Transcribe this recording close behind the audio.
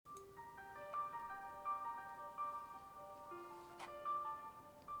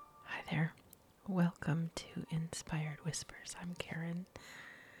there. Welcome to Inspired Whispers. I'm Karen.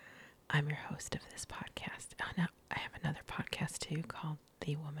 I'm your host of this podcast. Now, I have another podcast too called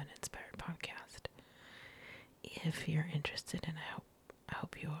The Woman Inspired Podcast. If you're interested, and I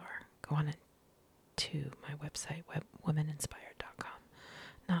hope you are, go on to my website, womaninspired.com.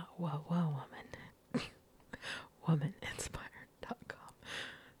 Not whoa woman, womaninspired.com.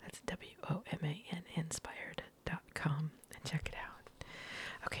 That's WOMAN inspired.com, and check it out.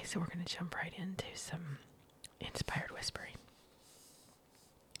 Okay, so we're going to jump right into some inspired whispering.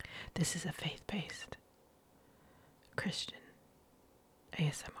 This is a faith-based Christian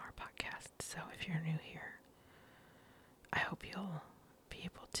ASMR podcast, so if you're new here, I hope you'll be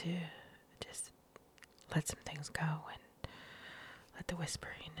able to just let some things go and let the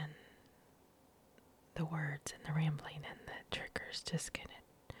whispering and the words and the rambling and the triggers just kind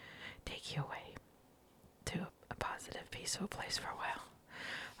of take you away to a positive, peaceful place for a while.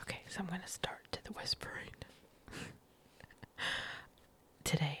 Okay, so I'm going to start to the whispering.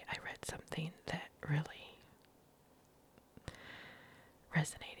 Today I read something that really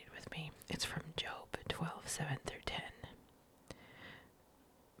resonated with me. It's from Job 12:7-10.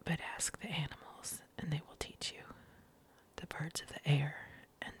 But ask the animals, and they will teach you. The birds of the air,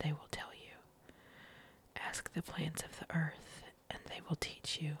 and they will tell you. Ask the plants of the earth, and they will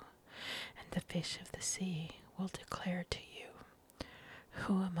teach you. And the fish of the sea will declare to you.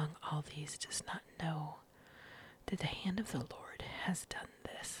 Who among all these does not know that the hand of the Lord has done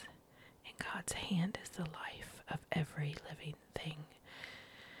this? In God's hand is the life of every living thing,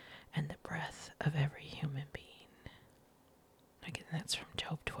 and the breath of every human being. Again, that's from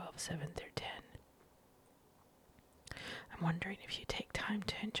Job 12:7-10. I'm wondering if you take time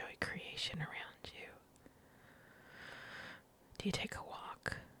to enjoy creation around you. Do you take a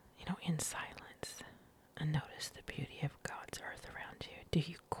walk, in silence, and notice the beauty of God's earth around you? Do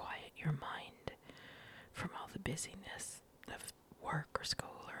you quiet your mind from all the busyness of work or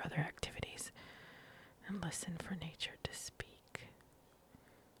school or other activities and listen for nature to speak?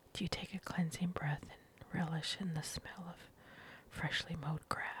 Do you take a cleansing breath and relish in the smell of freshly mowed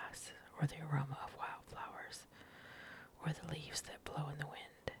grass, or the aroma of wildflowers, or the leaves that blow in the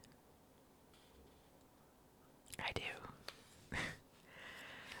wind? I do.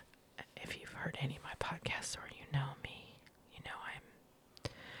 If you've heard any of my podcasts or you know me, I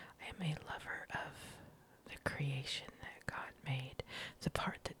am a lover of the creation that God made, the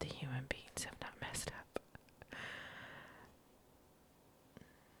part that the human beings have not messed up.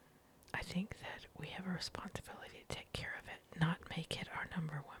 I think that we have a responsibility to take care of it, not make it our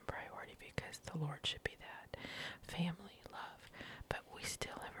number one priority, because the Lord should be that. Family, love, but we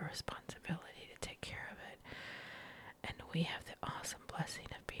still have a responsibility to take care of it. And we have the awesome blessing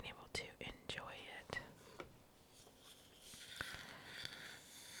of being able to enjoy it.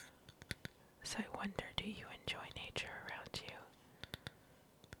 So I wonder, do you enjoy nature around you?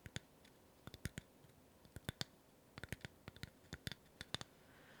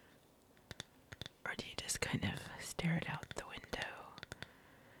 Or do you just kind of stare it out the window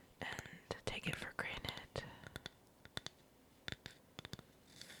and take it for granted?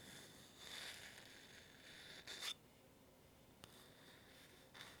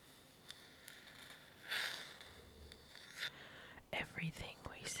 Everything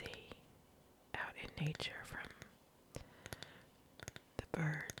we see out in nature, from the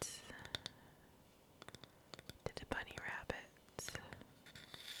birds to the bunny rabbits,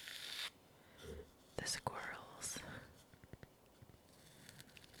 the squirrels,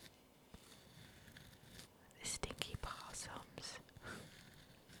 the stinky possums,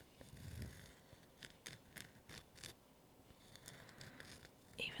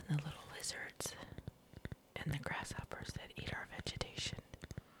 even the little lizards and the grasshoppers that eat our vegetation.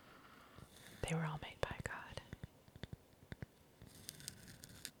 They were all made by God.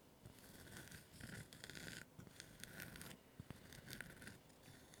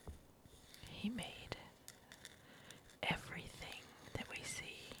 He made everything that we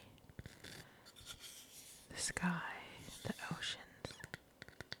see. The sky, the oceans,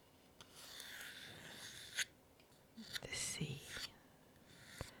 the sea,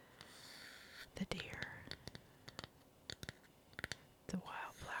 the deer, the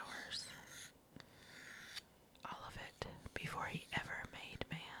wildflowers, all of it before he ever made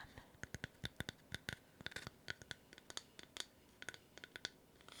man.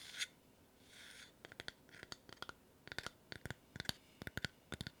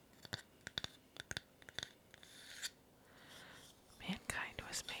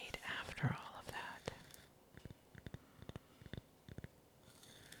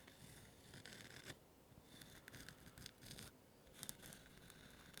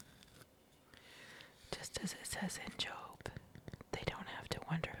 Just as it says in Job, they don't have to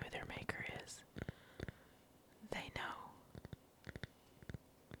wonder who their maker is. They know.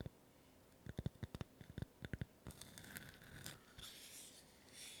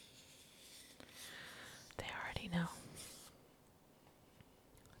 They already know.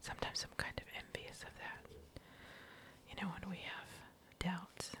 Sometimes I'm kind of envious of that. You know, when we have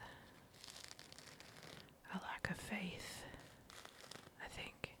doubts, a lack of faith, I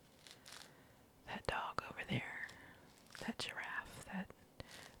think that dog over there, that giraffe, that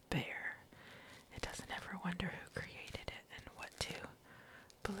bear, it doesn't ever wonder who created it and what to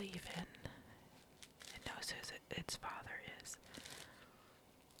believe in. It knows who its father is.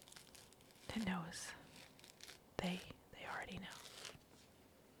 It knows. They already know.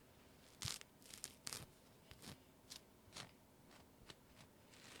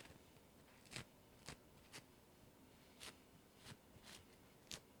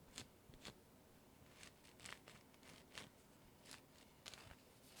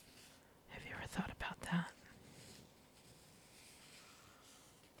 Have you ever thought about that?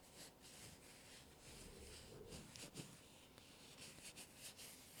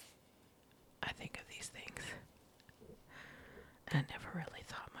 I think of these things, and I never really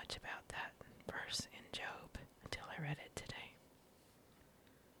thought much about that verse in Job until I read it today.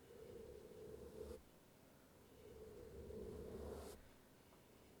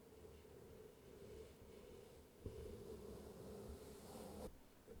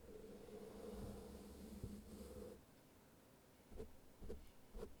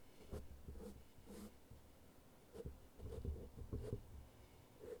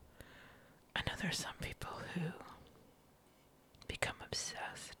 I know there's some people who become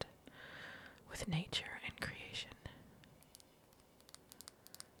obsessed with nature and creation,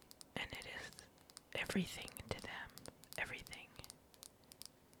 and it is everything to them. Everything.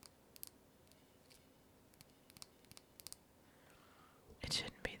 It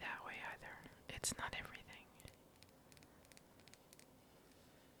shouldn't be that way either. It's not everything.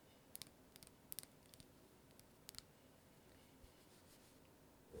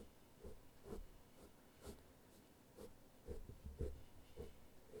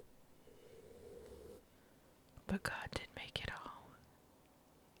 But God did make it all.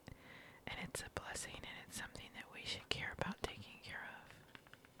 And it's a blessing, and it's something that we should care about taking care of.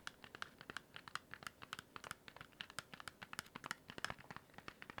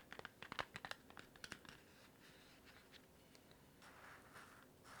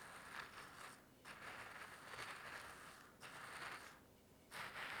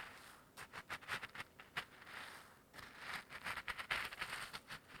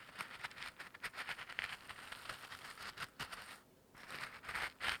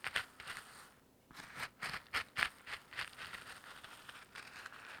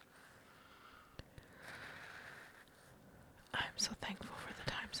 I'm so thankful for the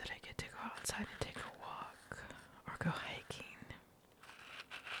times that I get to go outside and take a walk, or go hiking,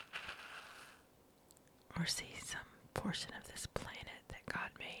 or see some portion of this planet that God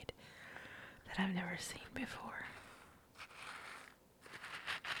made that I've never seen before.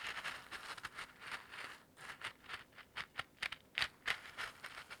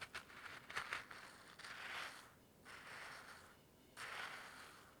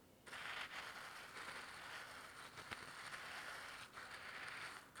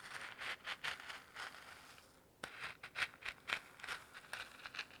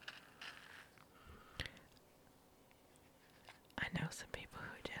 I know some people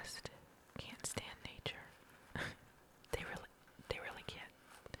who just can't stand nature. They really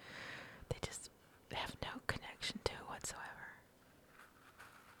can't. They just have no connection to it whatsoever.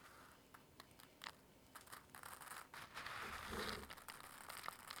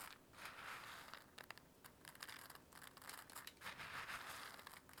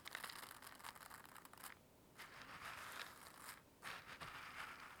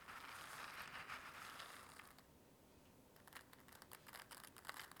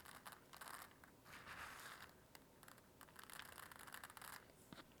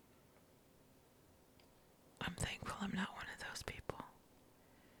 I'm thankful I'm not one of those people.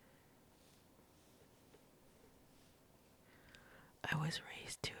 I was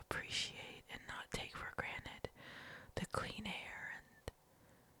raised to appreciate and not take for granted the clean air and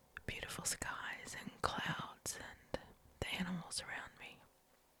beautiful skies and clouds and the animals around me.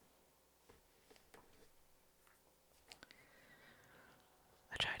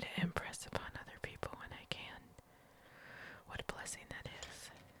 I try to impress upon other people when I can what a blessing that is.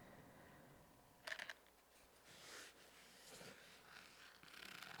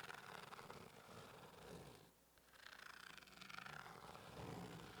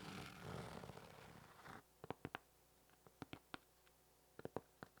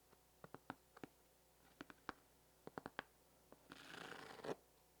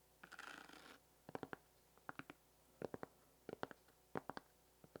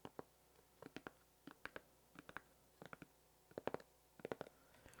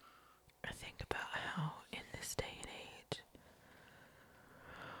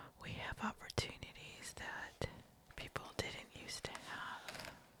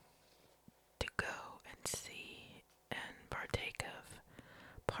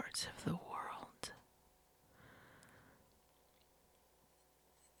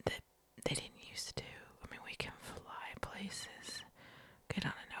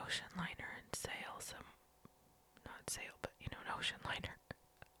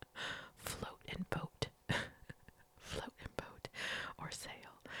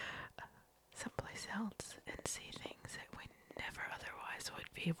 someplace else and see things that we never otherwise would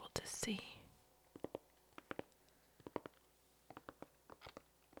be able to see.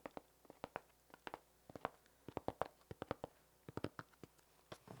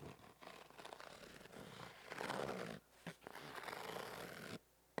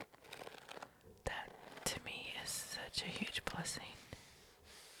 That, to me, is such a huge blessing.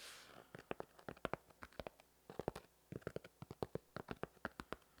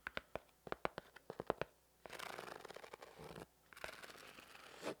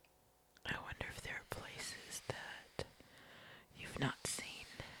 I wonder if there are places that you've not seen.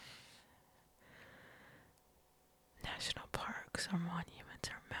 National parks or monuments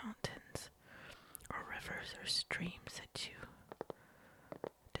or mountains or rivers or streams that you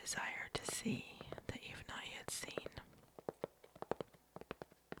desire to see that you've not yet seen.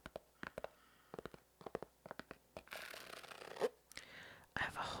 I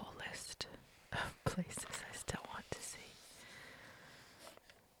have a whole list of places I still want to see.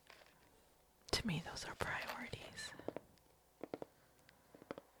 To me, those are priorities.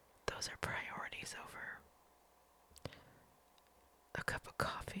 Those are priorities over a cup of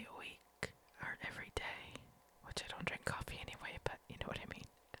coffee a week or every day, which I don't drink coffee anyway, but you know what I mean.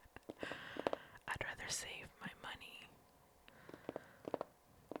 I'd rather save my money.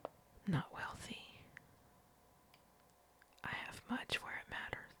 Not wealthy. I have much where it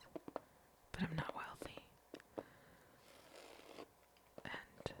matters, but I'm not wealthy.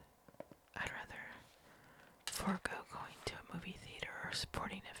 And I'd rather forego going to a movie theater or a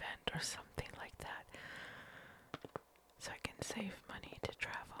sporting event or something like that so I can save money to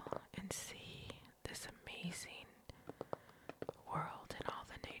travel and see this amazing world and all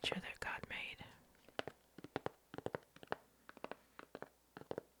the nature that God made.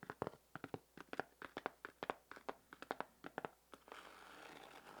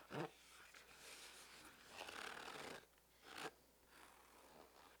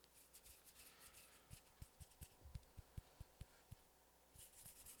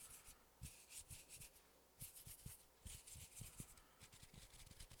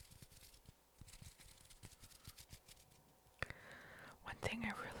 One thing I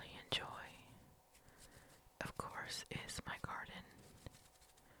really enjoy, of course, is my garden.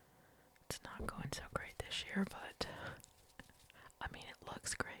 It's not going so great this year, but I mean, it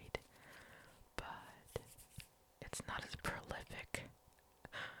looks great, but it's not as prolific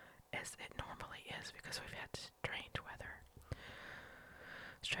as it normally is because we've had strange weather.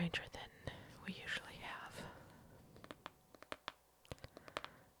 Stranger than we usually have.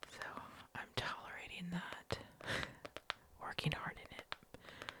 So I'm tolerating that, working hard in it.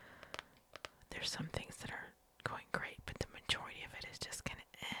 There's some things that are going great, but the majority of it is just kind of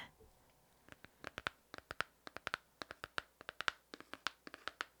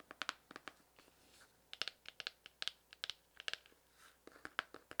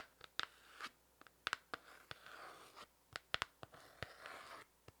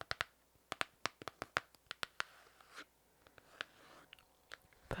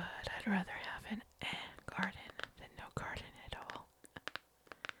But I'd rather have an garden than no garden at all.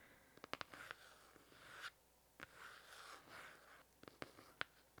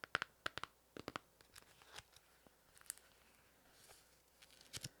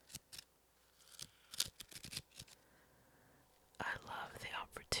 I love the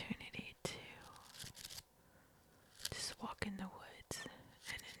opportunity to just walk in the woods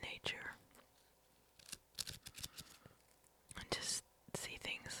and in nature and just see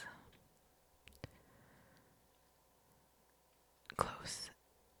things close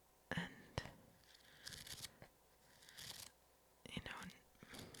and,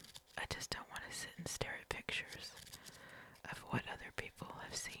 I just don't want to sit and stare at pictures of what other people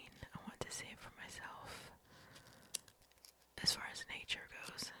have seen. I want to see it for myself as far as nature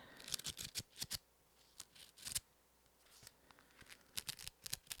goes.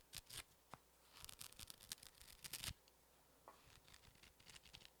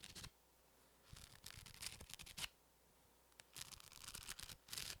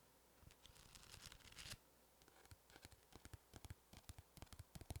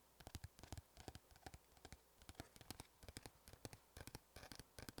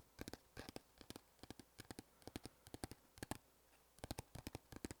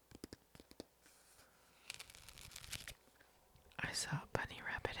 I saw a bunny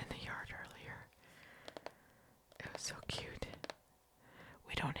rabbit in the yard earlier. It was so cute.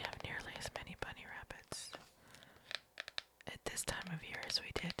 We don't have nearly as many bunny rabbits at this time of year as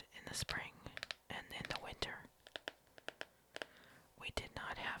we did in the spring and in the winter. We did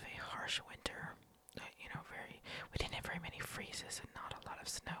not have a harsh winter, we didn't have very many freezes and not a lot of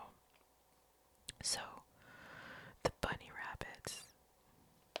snow.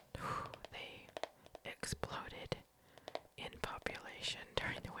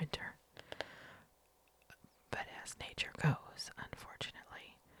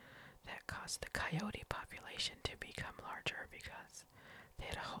 caused the coyote population to become larger because they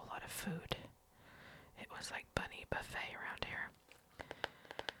had a whole lot of food. It was like bunny buffet around here.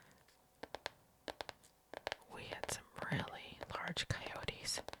 We had some really large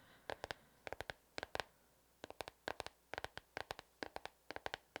coyotes.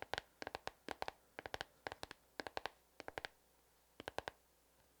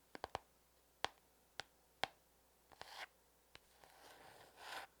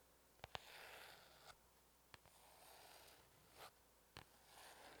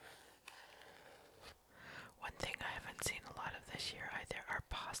 One thing I haven't seen a lot of this year either are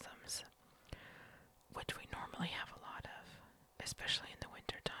possums, which we normally have a lot of, especially in the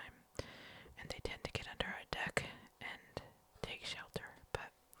winter time, and they tend to get under our deck and take shelter. But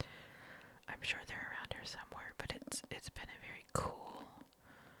I'm sure they're around here somewhere. But it's been a very cool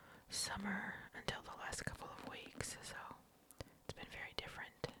summer until the last couple of weeks, so it's been very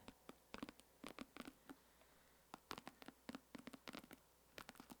different.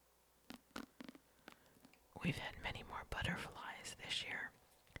 We've had many more butterflies this year.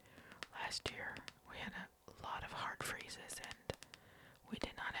 Last year we had a lot of hard freezes and we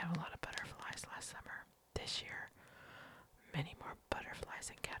did not have a lot of butterflies last summer. This year, many more butterflies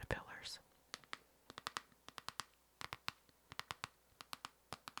and caterpillars.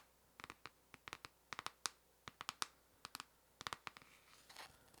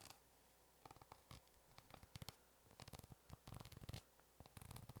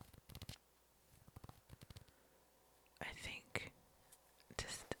 I think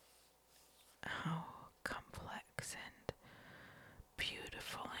just how complex and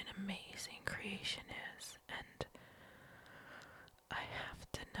beautiful and amazing creation is, and I have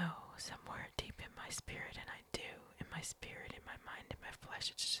to know somewhere deep in my spirit, and I do, in my spirit, in my mind, in my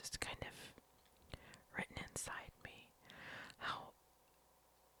flesh, it's just kind of written inside me how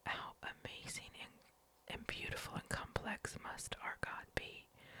amazing and beautiful and complex must our God be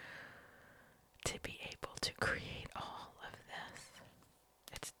to be able to create all of this.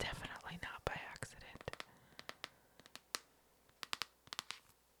 It's definitely not by accident.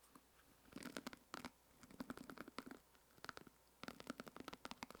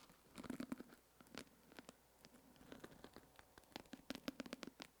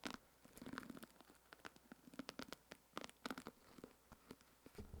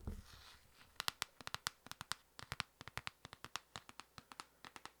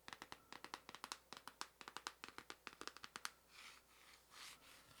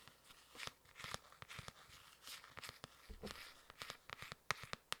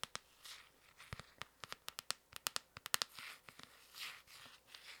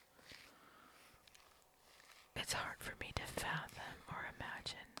 It's hard for me to fathom or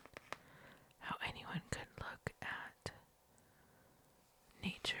imagine how anyone could look at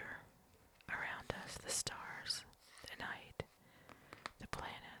nature around us, the stars, the night, the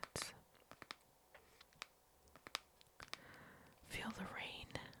planets, feel the rain,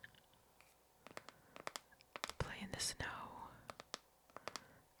 play in the snow,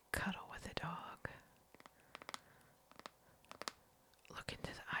 cuddle with a dog, look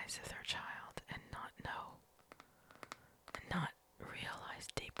into the eyes of their child and not know, and not realize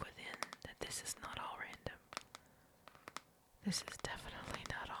deep within that this is not all random. This is definitely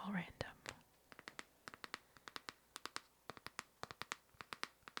not all random.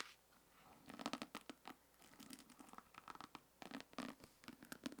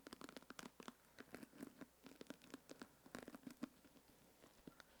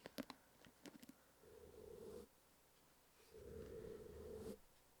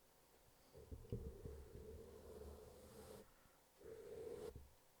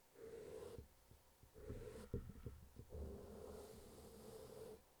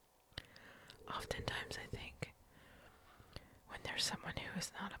 Oftentimes I think when there's someone who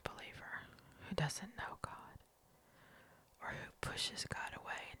is not a believer, who doesn't know God, or who pushes God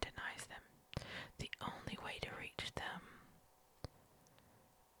away and denies them, the only way to reach them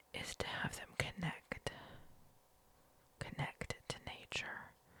is to have them connect to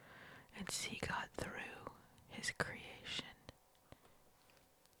nature and see God through His creation.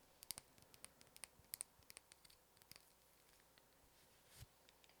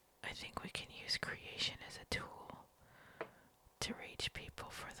 I think we can use creation as a tool to reach people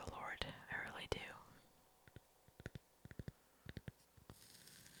for the Lord. I really do.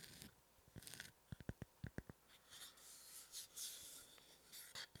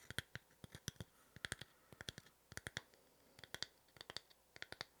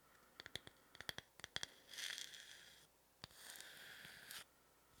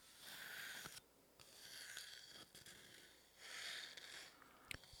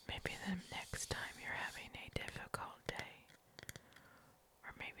 Maybe the next time you're having a difficult day,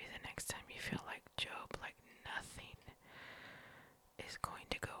 or maybe the next time you feel like Job, like nothing is going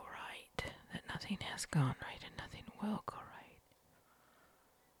to go right, that nothing has gone right and nothing will go right.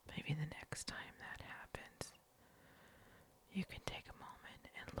 Maybe the next time that happens, you can take a moment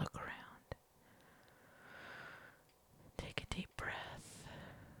and look around. Take a deep breath.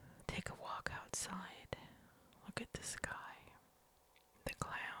 Take a walk outside. Look at the sky, the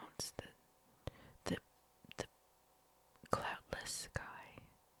clouds, the cloudless sky.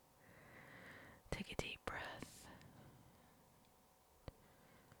 Take a deep breath.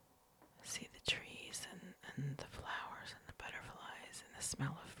 See the trees and the flowers and the butterflies and the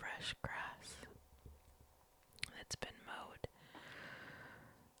smell of fresh grass that's been mowed.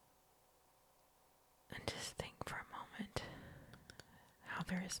 And just think for a moment how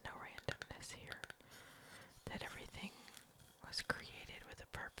there is no randomness here, that everything was created with a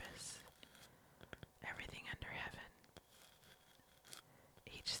purpose, everything under heaven,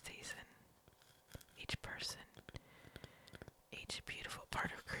 each season, each person, each beautiful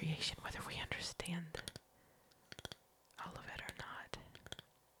part of creation, whether we understand all of it or not.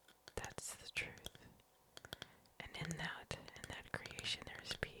 That's the truth. And in that creation, there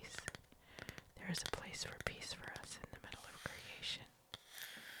is peace. There is a place for peace for us in the middle of creation.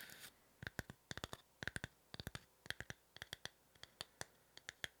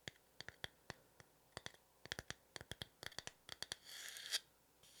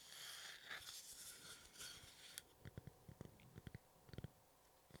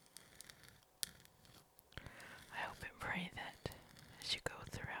 I hope and pray that as you go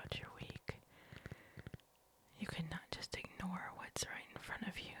throughout your week, you can not just ignore what's right in front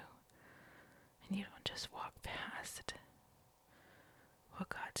of you, and you don't just walk past what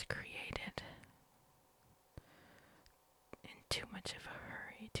God's created in too much of a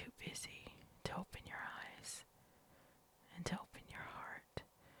hurry, too busy to open your eyes and to open your heart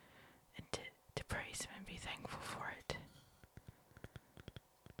and to praise Him and be thankful for it.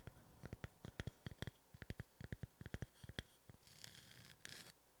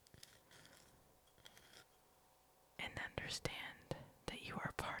 And understand that you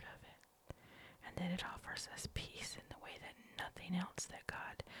are part of it, and that it offers us peace in the way that nothing else that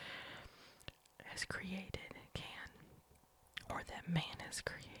God has created can, or that man has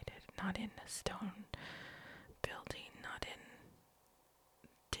created, not in a stone building, not in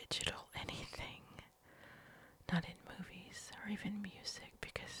digital anything, not in movies or even music,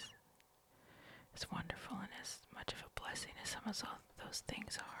 because as wonderful and as much of a blessing as some of those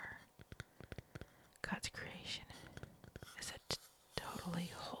things are, God's creation is a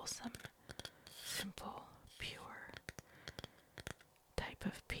totally wholesome, simple, pure type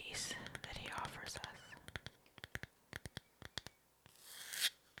of peace that He offers us.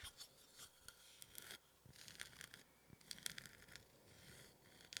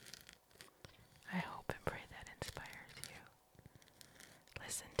 I hope and pray that inspires you.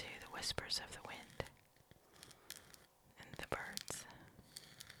 Listen to the whispers of the wind.